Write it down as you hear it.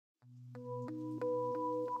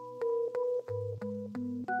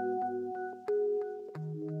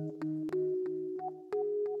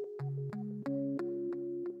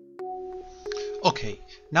Okay,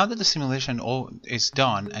 now that the simulation all is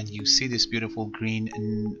done and you see this beautiful green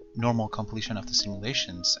normal completion of the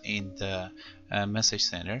simulations in the message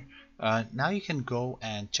center, now you can go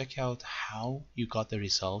and check out how you got the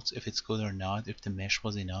results, if it's good or not, if the mesh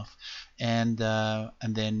was enough, and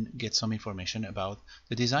then get some information about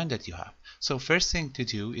the design that you have. So first thing to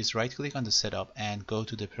do is right click on the setup and go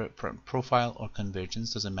to the profile or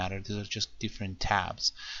convergence, doesn't matter, these are just different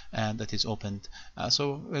tabs that is opened.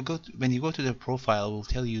 When you go to the profile, it will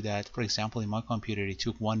tell you that, for example, in my computer it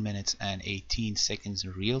took 1 minute and 18 seconds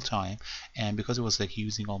in real time, and because it was like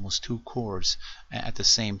using almost 2 cores at the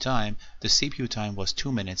same time, the CPU time was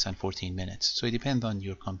 2 minutes and 14 minutes. So it depends on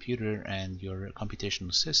your computer and your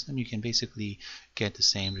computational system. You can basically get the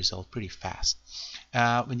same result pretty fast.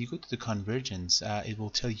 When you go to the convergence, it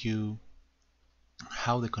will tell you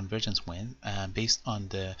how the convergence went based on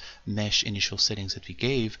the mesh initial settings that we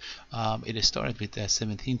gave. It started with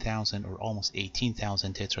 17,000 or almost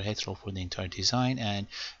 18,000 tetrahedral for the entire design, and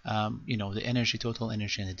the energy, total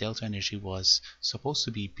energy, and the delta energy was supposed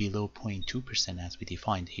to be below 0.2% as we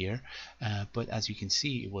defined here, but as you can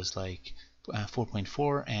see, it was like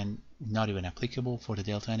 4.4 and not even applicable for the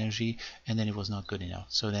delta energy, and then it was not good enough.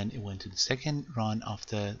 So then it went to the second run of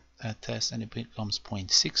the test, and it becomes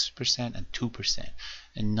 0.6% and 2%,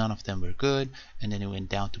 and none of them were good. And then it went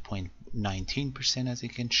down to 0.19%, as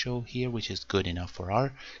it can show here, which is good enough for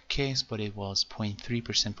our case, but it was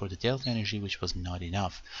 0.3% for the delta energy, which was not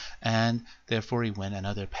enough, and therefore it went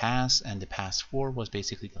another pass, and the pass 4 was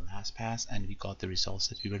basically the last pass, and we got the results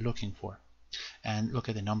that we were looking for. And look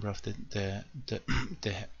at the number of the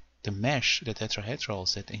mesh, the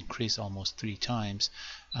tetrahedrals, that increased almost 3 times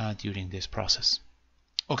during this process.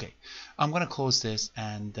 Okay, I'm going to close this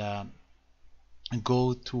and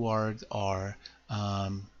go toward our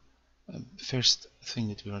first thing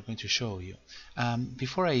that we are going to show you.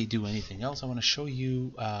 Before I do anything else, I want to show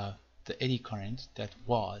you the eddy current that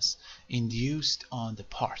was induced on the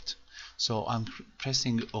part. So I'm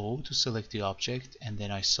pressing O to select the object, and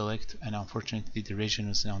then I select, and unfortunately the region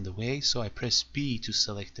is on the way, so I press B to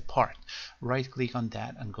select the part. Right click on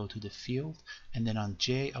that and go to the field, and then on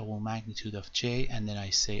J I will magnitude of J, and then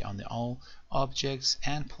I say on the all objects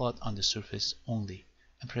and plot on the surface only,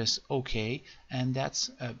 and press OK, and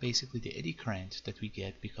that's basically the eddy current that we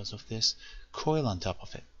get because of this coil on top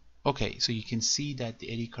of it. Okay, so you can see that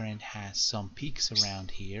the eddy current has some peaks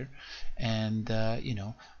around here, and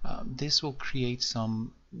this will create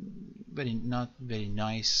some not very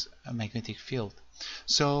nice magnetic field.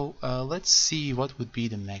 So let's see what would be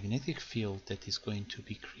the magnetic field that is going to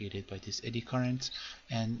be created by this eddy current,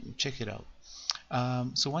 and check it out.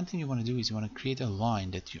 So one thing you want to do is you want to create a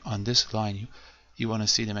line that on this line you want to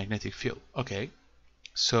see the magnetic field. Okay,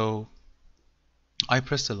 so I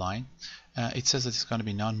press the line. It says that it's going to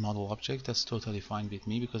be non-model object. That's totally fine with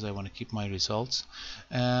me because I want to keep my results.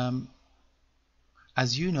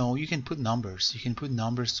 As you know, you can put numbers. You can put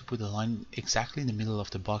numbers to put a line exactly in the middle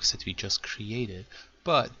of the box that we just created.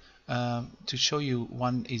 But to show you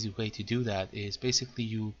one easy way to do that is basically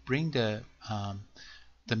you bring the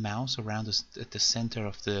mouse around at the center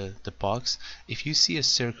of the box. If you see a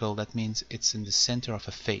circle, that means it's in the center of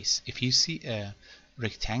a face. If you see a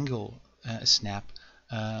rectangle snap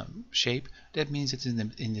shape, that means it's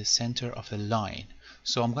in the center of a line.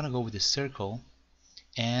 So I'm going to go with the circle,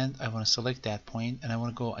 and I want to select that point, and I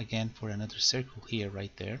want to go again for another circle here,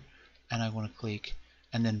 right there, and I want to click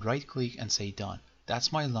and then right click and say done.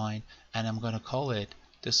 That's my line, and I'm going to call it,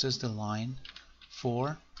 this is the line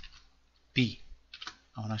for B.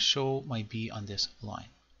 I want to show my B on this line.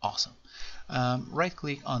 Awesome. Right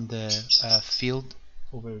click on the field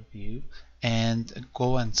overview and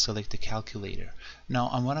go and select the calculator. Now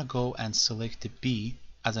I want to go and select the B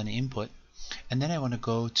as an input, and then I want to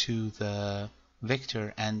go to the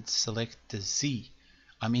vector and select the Z.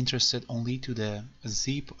 I'm interested only to the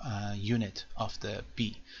Z unit of the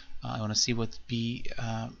B. I want to see what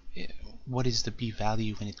is the B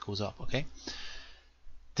value when it goes up. Okay,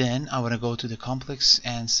 then I want to go to the complex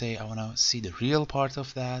and say I want to see the real part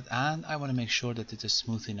of that, and I want to make sure that it is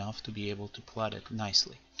smooth enough to be able to plot it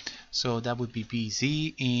nicely. So that would be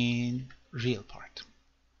BZ in real part.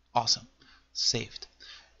 Awesome. Saved.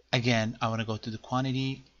 Again, I want to go to the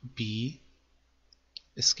quantity B,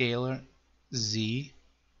 scalar Z,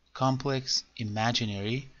 complex,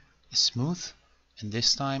 imaginary, smooth, and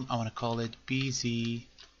this time I want to call it BZ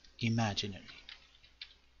imaginary.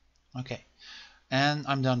 Okay, and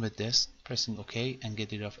I'm done with this. Pressing OK and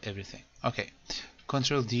get rid of everything. Okay,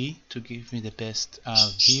 Control D to give me the best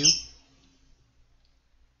view.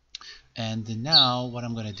 And now what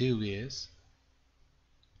I'm going to do is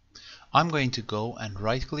I'm going to go and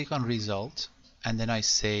right click on result, and then I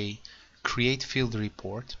say create field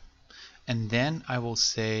report, and then I will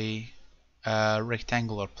say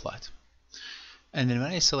rectangular plot. And then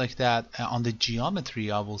when I select that, on the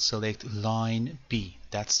geometry I will select line B.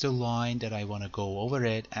 That's the line that I want to go over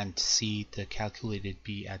it and see the calculated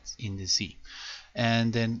B in the Z.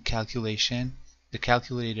 And then calculation, the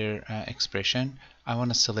calculator expression, I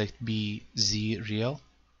want to select B, Z real,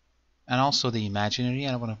 and also the imaginary,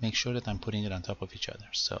 and I want to make sure that I'm putting it on top of each other.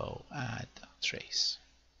 So add trace.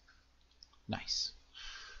 Nice.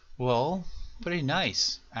 Well, pretty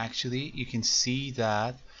nice. Actually, you can see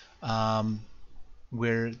that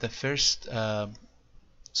where the first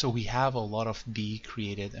so we have a lot of B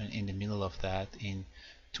created in the middle of that in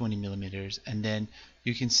 20 millimeters, and then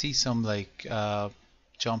you can see some like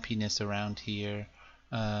jumpiness around here.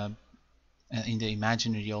 And in the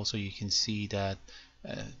imaginary also you can see that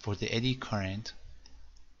for the eddy current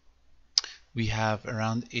we have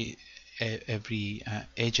around every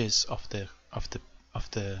edges of the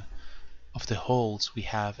holes we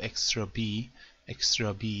have extra B,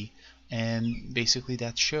 and basically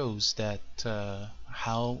that shows that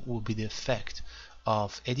how will be the effect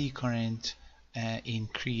of eddy current in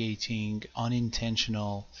creating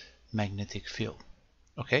unintentional magnetic field.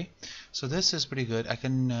 Okay, so this is pretty good. I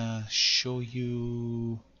can show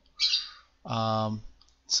you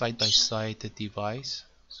side by side the device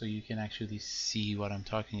so you can actually see what I'm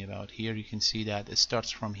talking about. Here you can see that it starts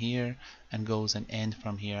from here and goes and ends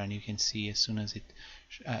from here, and you can see as soon as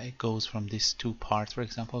it goes from these two parts. For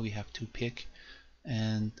example, we have two pick,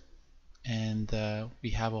 and we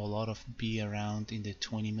have a lot of B around in the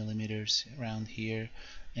 20 millimeters around here,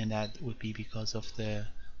 and that would be because of the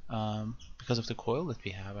coil that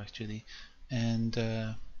we have actually. And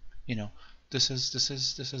you know, this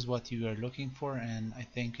is what you are looking for, and I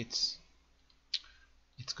think it's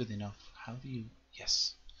good enough. How do you,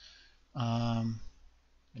 yes, let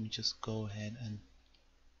me just go ahead and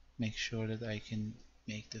make sure that I can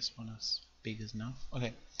make this one as big as enough.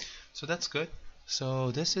 Okay, so that's good.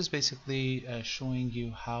 So this is basically showing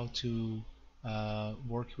you how to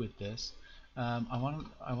work with this. I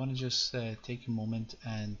want to just take a moment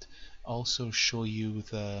and also show you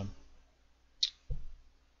the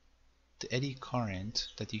eddy current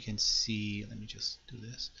that you can see. Let me just do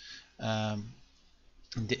this.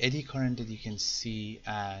 The eddy current that you can see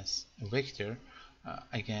as a vector,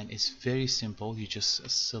 again, is very simple. You just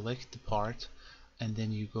select the part, and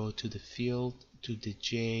then you go to the field, to the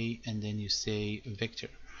J, and then you say vector.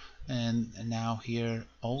 And now here,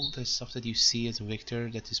 all the stuff that you see as a vector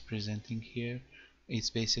that is presenting here is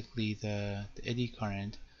basically the eddy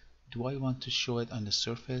current. Do I want to show it on the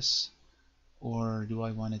surface, or do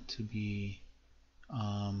I want it to be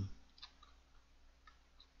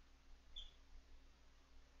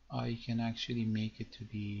I can actually make it to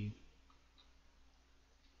be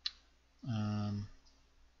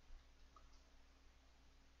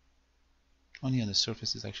only on the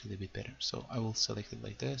surface is actually a bit better, so I will select it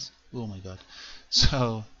like this. Oh my god.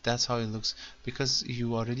 So that's how it looks, because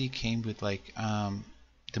you already came with like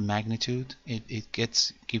the magnitude. It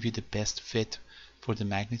give you the best fit for the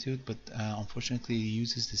magnitude, but unfortunately it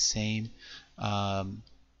uses the same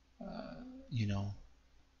you know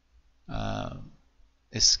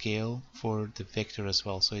a scale for the vector as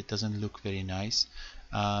well, so it doesn't look very nice.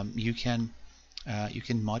 You can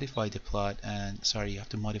modify the plot, and sorry, you have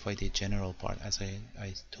to modify the general part as I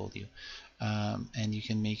told you, and you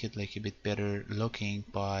can make it like a bit better looking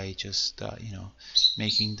by just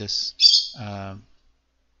making this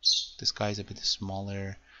this guy's a bit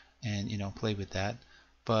smaller, and play with that.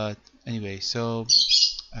 But anyway, so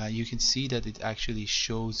you can see that it actually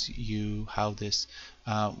shows you how this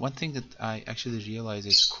one thing that I actually realize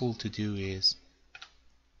is cool to do is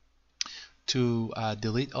to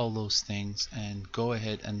delete all those things and go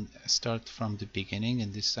ahead and start from the beginning,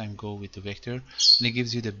 and this time go with the vector, and it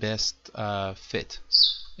gives you the best fit.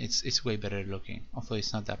 It's way better looking, although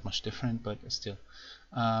it's not that much different, but still.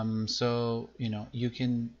 So you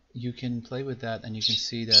can play with that, and you can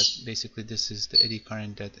see that basically this is the eddy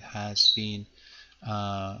current that has been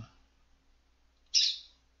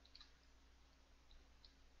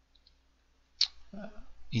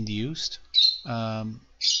induced.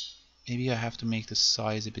 Maybe I have to make the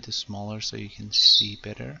size a bit smaller so you can see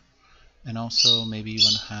better, and also maybe you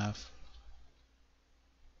want to have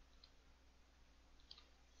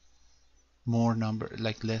more number,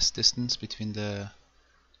 like less distance between the,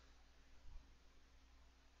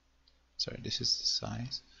 sorry, this is the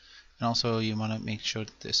size, and also you want to make sure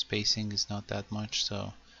that the spacing is not that much,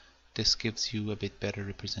 so this gives you a bit better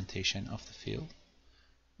representation of the field.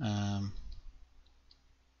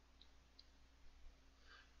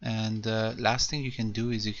 And last thing you can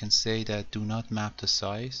do is you can say that do not map the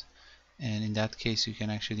size, and in that case you can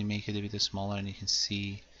actually make it a bit smaller and you can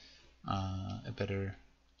see a better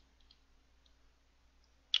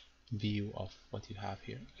view of what you have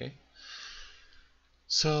here. Okay,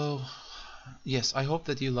 so yes, I hope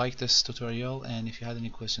that you liked this tutorial, and if you had any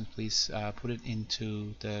questions, please put it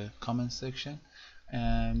into the comment section,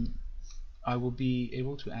 and I will be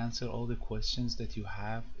able to answer all the questions that you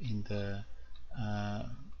have in the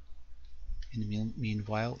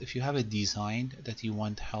meanwhile. If you have a design that you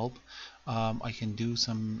want help, I can do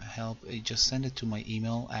some help. Just send it to my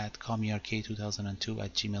email at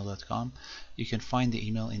commirk2002@gmail.com. You can find the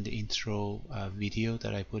email in the intro video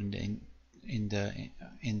that I put in the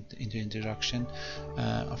introduction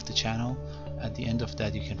of the channel. At the end of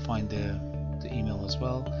that, you can find the email as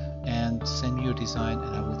well, and send me your design,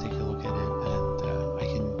 and I will take a look at it, and I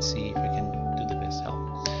can see if I can do the best help.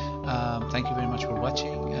 Thank you very much for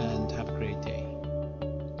watching, and